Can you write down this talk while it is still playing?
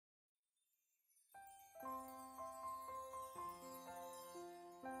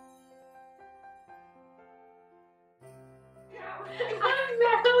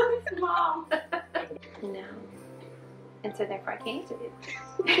Mom. No. And so therefore I can't answer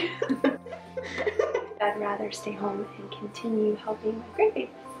it. I'd rather stay home and continue helping my grandbabies.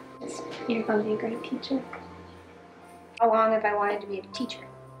 You're going to be a great teacher. How long have I wanted to be a teacher?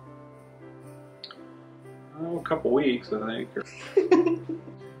 Oh, a couple weeks, I think.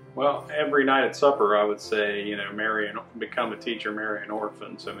 Well, every night at supper, I would say, you know, become a teacher, marry an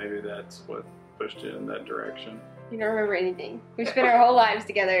orphan. So maybe that's what pushed you in that direction. You don't remember anything. We spent our whole lives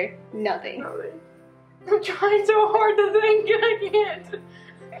together. Nothing. I'm trying so hard to think and I can't.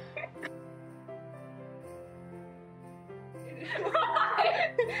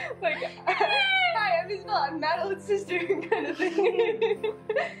 Like, hi, I'm Madeline's sister kind of thing.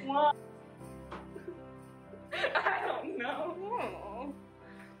 What? I don't know.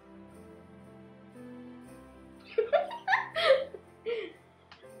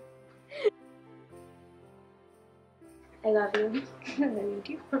 I love you. I love you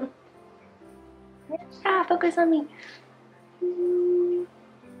too. Focus on me. I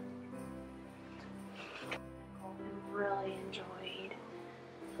really enjoyed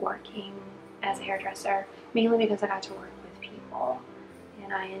working as a hairdresser, mainly because I got to work with people,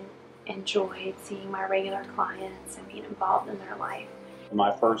 and I enjoyed seeing my regular clients and being involved in their life.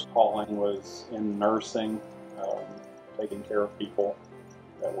 My first calling was in nursing, taking care of people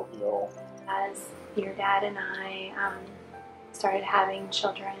that were ill. As your dad and I started having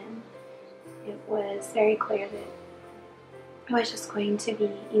children, it was very clear that it was just going to be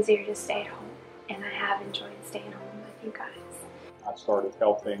easier to stay at home, and I have enjoyed staying home with you guys. I started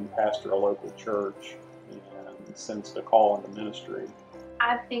helping pastor a local church, and since the call into ministry,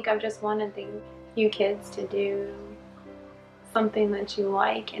 I think I've just wanted you kids to do something that you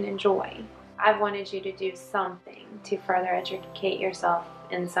like and enjoy. I've wanted you to do something to further educate yourself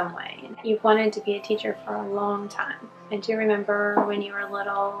in some way. You've wanted to be a teacher for a long time. I do remember when you were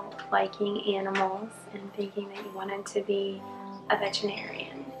little liking animals and thinking that you wanted to be a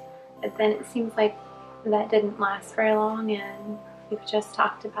veterinarian. But then it seems like that didn't last very long, and you've just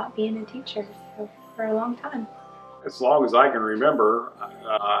talked about being a teacher for a long time. as long as I can remember,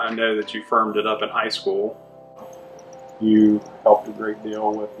 I know that you firmed it up in high school. You helped a great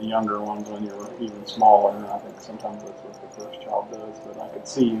deal with the younger ones when you were even smaller, and I think sometimes that's what the first child does, but I could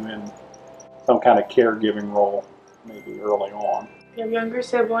see you in some kind of caregiving role maybe early on. You have younger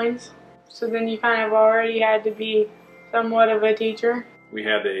siblings, so then you kind of already had to be somewhat of a teacher. We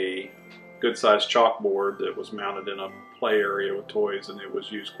had a good-sized chalkboard that was mounted in a play area with toys, and it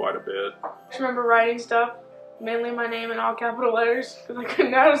was used quite a bit. I just remember writing stuff, mainly my name in all capital letters, because I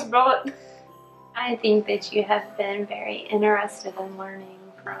couldn't know how to spell it. I think that you have been very interested in learning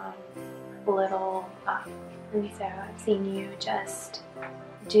from little up, and so I've seen you just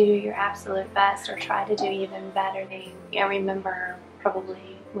do your absolute best or try to do even better. I remember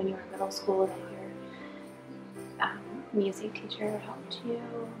probably when you were in middle school that your music teacher helped you.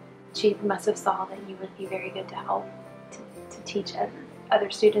 She must have saw that you would be very good to help to teach other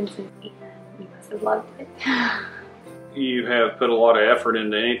students, and you must have loved it. You have put a lot of effort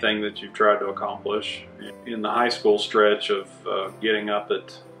into anything that you've tried to accomplish. In the high school stretch of getting up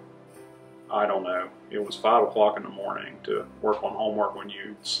at, I don't know, it was 5 o'clock in the morning to work on homework when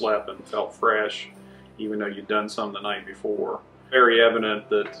you slept and felt fresh, even though you'd done some the night before. Very evident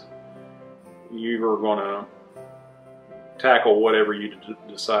that you were going to tackle whatever you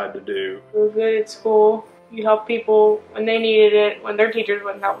decide to do. You were good at school. You helped people when they needed it, when their teachers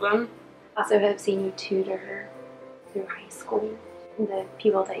wouldn't help them. I also have seen you tutor through high school. The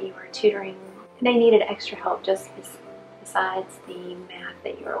people that you were tutoring, they needed extra help just besides the math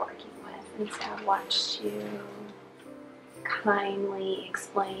that you were working with. And so I watched you kindly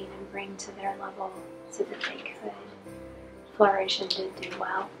explain and bring to their level so that they could flourish and do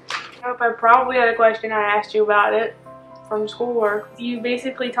well. I probably had a question I asked you about it from schoolwork. You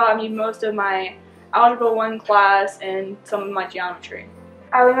basically taught me most of my Algebra 1 class and some of my geometry.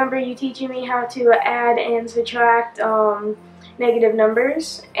 I remember you teaching me how to add and subtract negative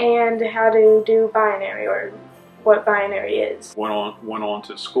numbers and how to do binary, or what binary is. Went on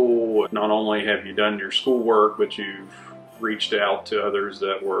to school. Not only have you done your schoolwork, but you've reached out to others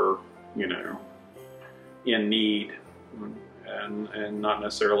that were, you know, in need, and not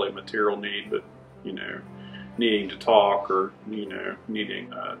necessarily material need, but, you know, needing to talk, or, you know,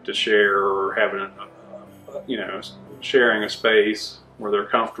 needing to share, or having you know, sharing a space where they're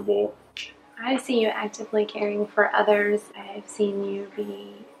comfortable. I see you actively caring for others. I've seen you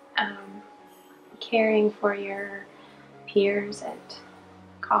be caring for your peers at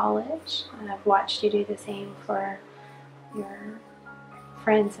college. I've watched you do the same for your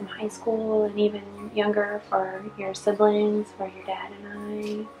friends in high school and even younger for your siblings, for your dad and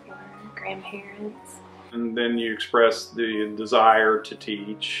I, for grandparents. And then you express the desire to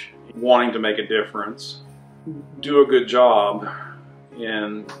teach, wanting to make a difference, do a good job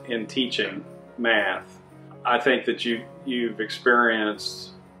in teaching math. I think that you've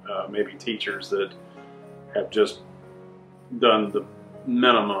experienced maybe teachers that have just done the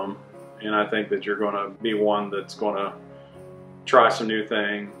minimum, and I think that you're going to be one that's going to try some new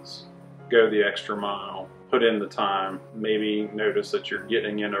things, go the extra mile, put in the time, maybe notice that you're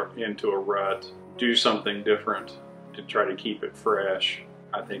getting into a rut, do something different to try to keep it fresh.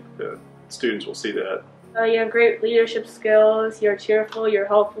 I think the students will see that. You have great leadership skills, you're cheerful, you're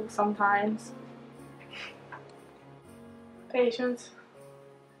helpful sometimes. Patience.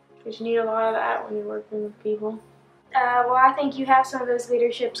 Because you need a lot of that when you're working with people. Well, I think you have some of those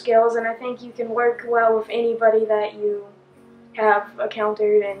leadership skills, and I think you can work well with anybody that you have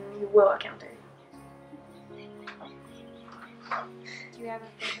encountered and you will encounter. Do you have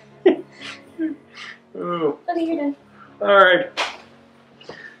a Oh. Okay, you're done. All right.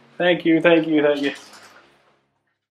 Thank you.